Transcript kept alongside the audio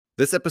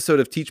This episode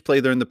of Teach, Play,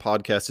 Learn, the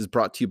podcast is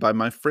brought to you by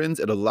my friends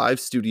at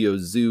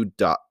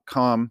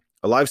AliveStudioZoo.com.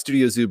 Alive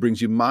Studio Zoo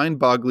brings you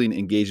mind-boggling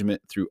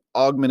engagement through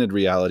augmented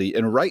reality.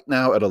 And right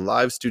now at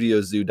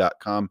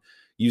AliveStudioZoo.com,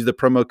 use the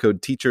promo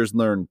code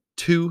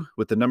TeachersLearn2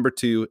 with the number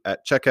 2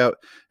 at checkout,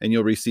 and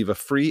you'll receive a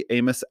free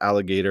Amos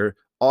Alligator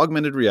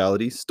augmented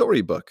reality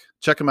storybook.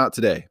 Check them out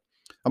today.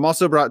 I'm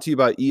also brought to you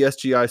by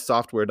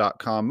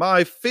ESGIsoftware.com,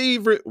 my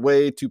favorite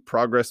way to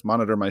progress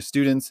monitor my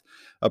students,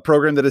 a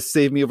program that has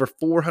saved me over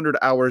 400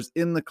 hours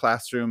in the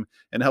classroom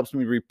and helps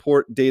me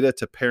report data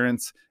to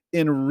parents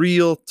in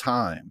real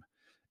time.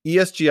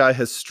 ESGI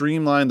has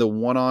streamlined the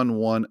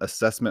one-on-one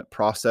assessment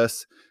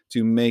process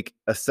to make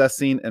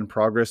assessing and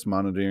progress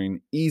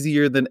monitoring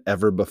easier than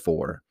ever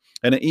before.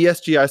 And at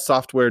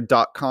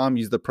ESGIsoftware.com,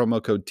 use the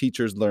promo code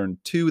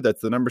TeachersLearn2,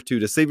 that's the number 2,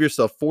 to save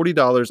yourself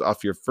 $40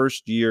 off your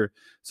first year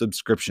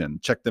subscription.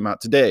 Check them out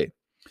today.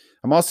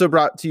 I'm also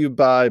brought to you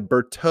by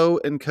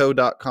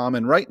Bertotandco.com,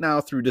 and right now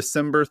through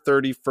December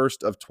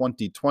 31st of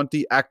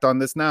 2020, act on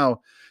this now,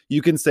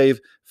 you can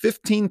save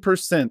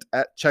 15%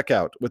 at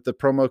checkout with the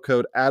promo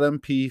code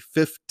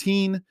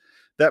AdamP15.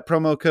 That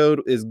promo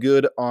code is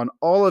good on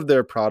all of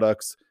their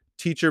products,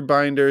 teacher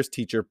binders,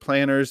 teacher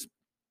planners,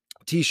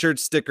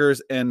 t-shirts, stickers,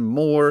 and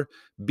more.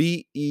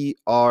 BERTEAU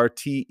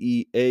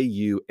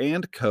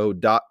and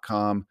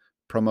co.com.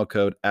 Promo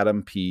code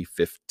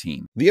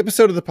AdamP15. The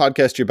episode of the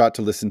podcast you're about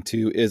to listen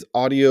to is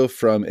audio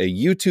from a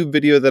YouTube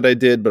video that I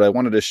did, but I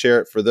wanted to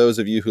share it for those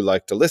of you who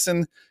like to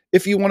listen.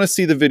 If you want to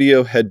see the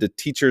video, head to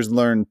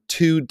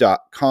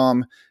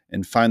teacherslearn2.com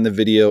and find the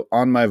video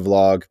on my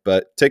vlog,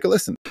 but take a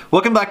listen.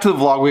 Welcome back to the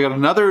vlog. We got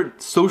another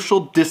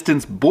social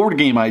distance board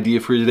game idea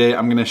for you today.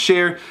 I'm gonna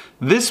share.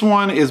 This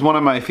one is one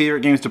of my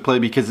favorite games to play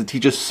because it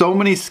teaches so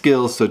many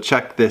skills, so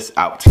check this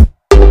out.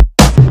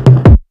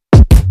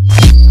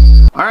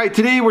 All right,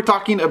 today we're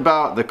talking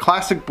about the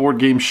classic board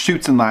game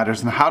Chutes and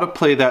Ladders and how to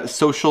play that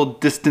social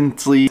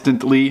distantly in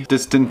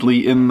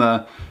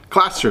the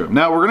classroom.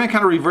 Now we're gonna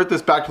kind of revert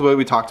this back to the way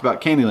we talked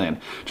about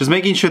Candyland. Just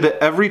making sure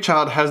that every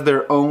child has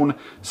their own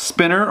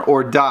spinner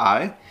or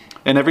die,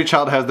 and every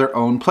child has their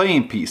own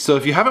playing piece. So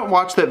if you haven't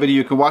watched that video,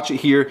 you can watch it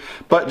here,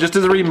 but just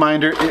as a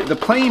reminder, the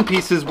playing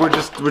pieces were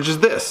just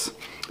this.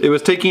 It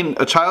was taking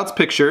a child's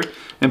picture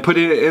and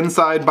putting it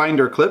inside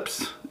binder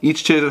clips.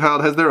 Each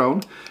child has their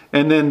own,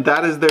 and then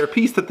that is their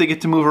piece that they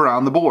get to move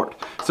around the board.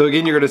 So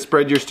again, you're gonna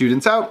spread your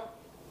students out,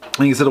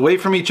 and you sit away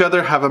from each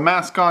other, have a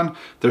mask on,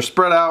 they're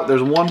spread out,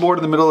 there's one board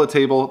in the middle of the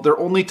table, they're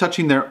only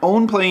touching their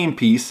own playing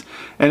piece,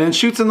 and in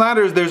Chutes and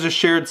Ladders, there's a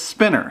shared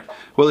spinner.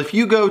 Well, if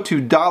you go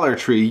to Dollar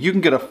Tree, you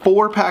can get a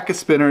 4-pack of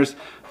spinners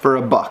for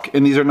 $1,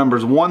 and these are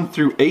numbers 1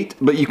 through 8,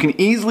 but you can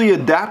easily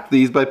adapt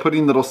these by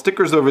putting little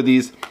stickers over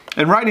these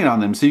and writing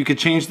on them. So you could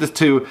change this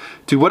to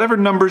whatever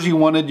numbers you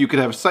wanted. You could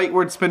have sight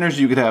word spinners,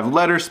 you could have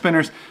letter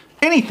spinners,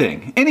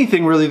 anything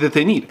really that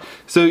they need.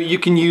 So you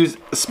can use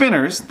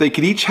spinners. They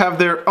could each have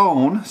their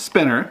own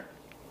spinner,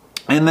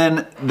 and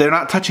then they're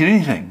not touching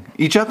anything,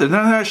 each other.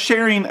 They're not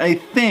sharing a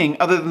thing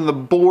other than the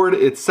board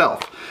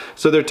itself.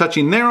 So they're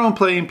touching their own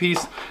playing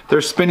piece,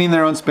 they're spinning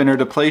their own spinner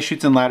to play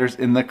Chutes and Ladders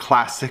in the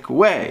classic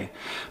way.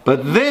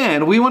 But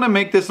then we wanna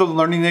make this a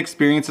learning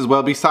experience as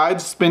well,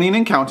 besides spinning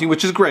and counting,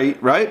 which is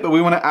great, right? But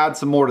we wanna add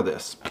some more to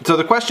this. So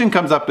the question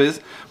comes up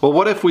is, well,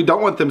 what if we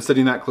don't want them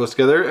sitting that close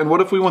together, and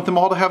what if we want them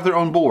all to have their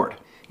own board?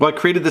 Well, I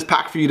created this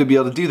pack for you to be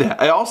able to do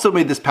that. I also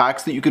made this pack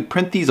so that you could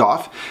print these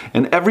off,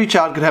 and every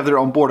child could have their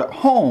own board at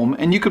home,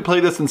 and you could play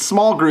this in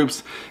small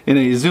groups in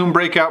a Zoom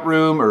breakout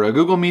room or a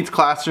Google Meets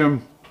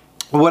classroom,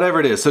 whatever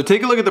it is. So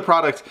take a look at the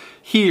product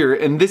here,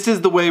 and this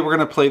is the way we're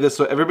gonna play this,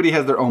 so everybody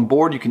has their own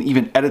board. You can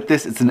even edit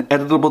this. It's an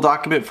editable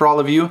document for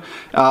all of you.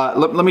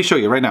 Let me show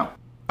you right now.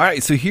 All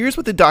right, so here's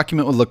what the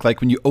document would look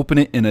like when you open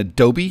it in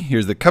Adobe.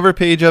 Here's the cover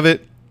page of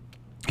it.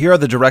 Here are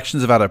the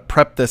directions of how to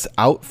prep this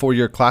out for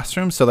your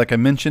classroom. So like I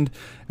mentioned,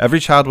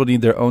 every child will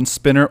need their own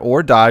spinner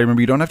or die.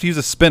 Remember, you don't have to use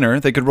a spinner.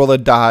 They could roll a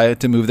die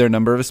to move their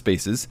number of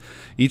spaces.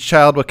 Each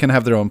child can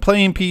have their own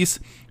playing piece.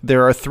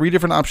 There are 3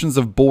 different options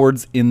of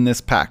boards in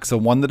this pack. So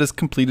one that is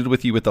completed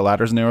with you with the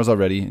ladders and arrows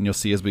already, and you'll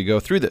see as we go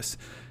through this.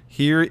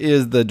 Here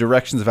is the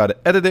directions of how to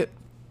edit it.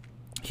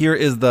 Here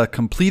is the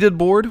completed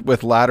board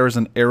with ladders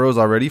and arrows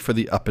already for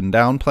the up and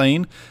down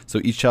playing.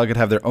 So each child could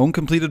have their own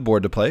completed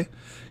board to play.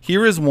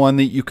 Here is one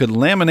that you could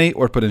laminate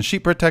or put in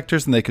sheet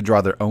protectors, and they could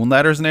draw their own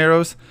ladders and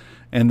arrows.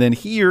 And then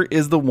here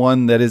is the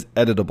one that is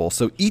editable.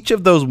 So each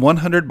of those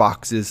 100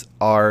 boxes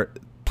are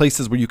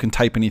places where you can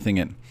type anything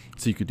in.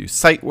 So you could do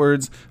sight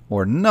words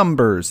or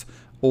numbers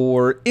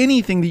or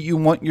anything that you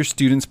want your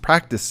students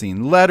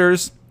practicing.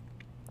 Letters.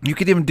 You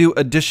could even do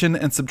addition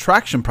and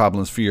subtraction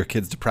problems for your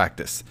kids to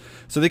practice.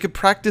 So they could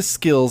practice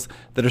skills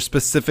that are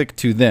specific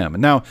to them.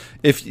 Now,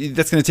 if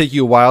that's going to take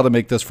you a while to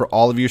make those for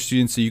all of your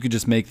students, so you could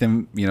just make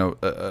them,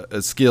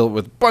 a skill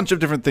with a bunch of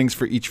different things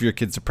for each of your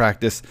kids to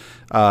practice,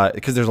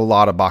 because there's a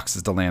lot of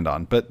boxes to land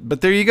on.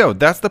 But there you go.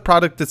 That's the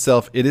product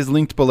itself. It is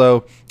linked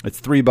below. It's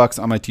 $3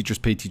 on my Teachers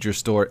Pay Teachers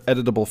store,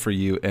 editable for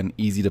you and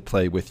easy to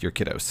play with your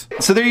kiddos.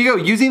 So there you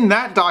go. Using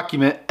that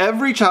document,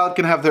 every child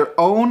can have their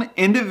own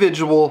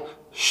individual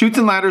Chutes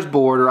and Ladders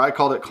board, or I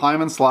called it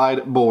Climb and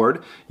Slide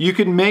board. You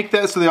can make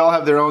that so they all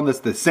have their own that's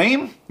the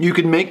same. You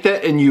can make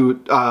that and you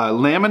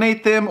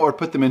laminate them or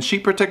put them in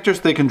sheet protectors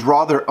so they can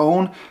draw their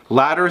own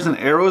ladders and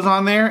arrows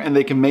on there and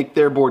they can make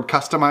their board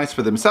customized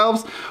for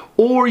themselves.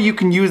 Or you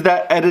can use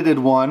that edited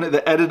one,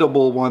 the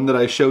editable one that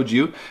I showed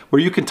you,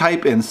 where you can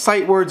type in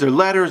sight words or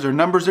letters or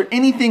numbers or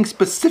anything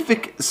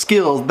specific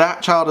skills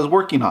that child is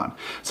working on.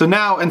 So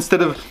now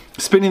instead of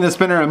spinning the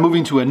spinner and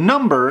moving to a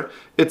number,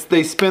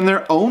 they spin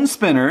their own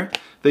spinner,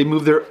 they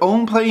move their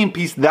own playing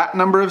piece that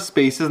number of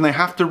spaces, and they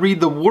have to read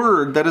the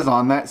word that is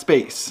on that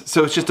space.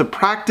 So it's just a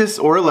practice,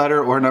 or a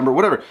letter or a number,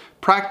 whatever,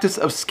 practice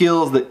of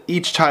skills that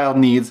each child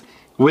needs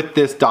with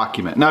this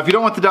document. Now if you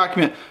don't want the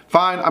document,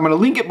 fine, I'm gonna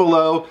link it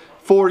below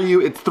for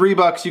you. It's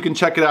 $3, you can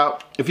check it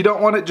out. If you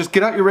don't want it, just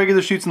get out your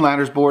regular Chutes and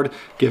Ladders board,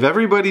 give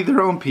everybody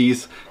their own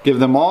piece, give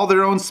them all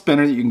their own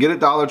spinner that you can get at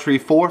Dollar Tree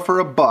for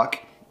 $1,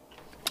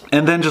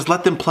 and then just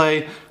let them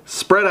play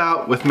spread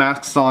out with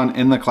masks on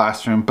in the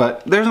classroom.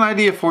 But there's an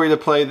idea for you to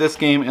play this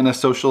game in a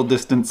social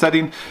distance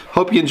setting.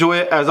 Hope you enjoy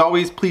it. As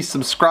always, please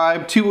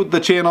subscribe to the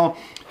channel.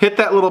 Hit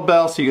that little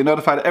bell so you get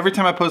notified every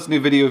time I post a new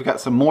video. We've got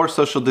some more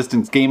social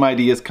distance game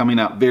ideas coming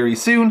out very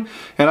soon.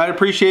 And I'd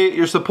appreciate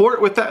your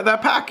support with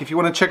that pack. If you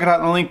want to check it out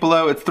in the link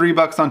below, it's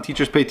 $3 on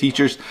Teachers Pay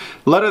Teachers.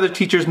 Let other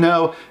teachers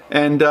know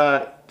and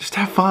just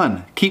have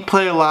fun. Keep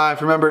play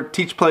alive. Remember,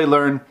 teach, play,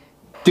 learn.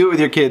 Do it with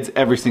your kids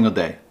every single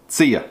day.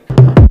 See ya.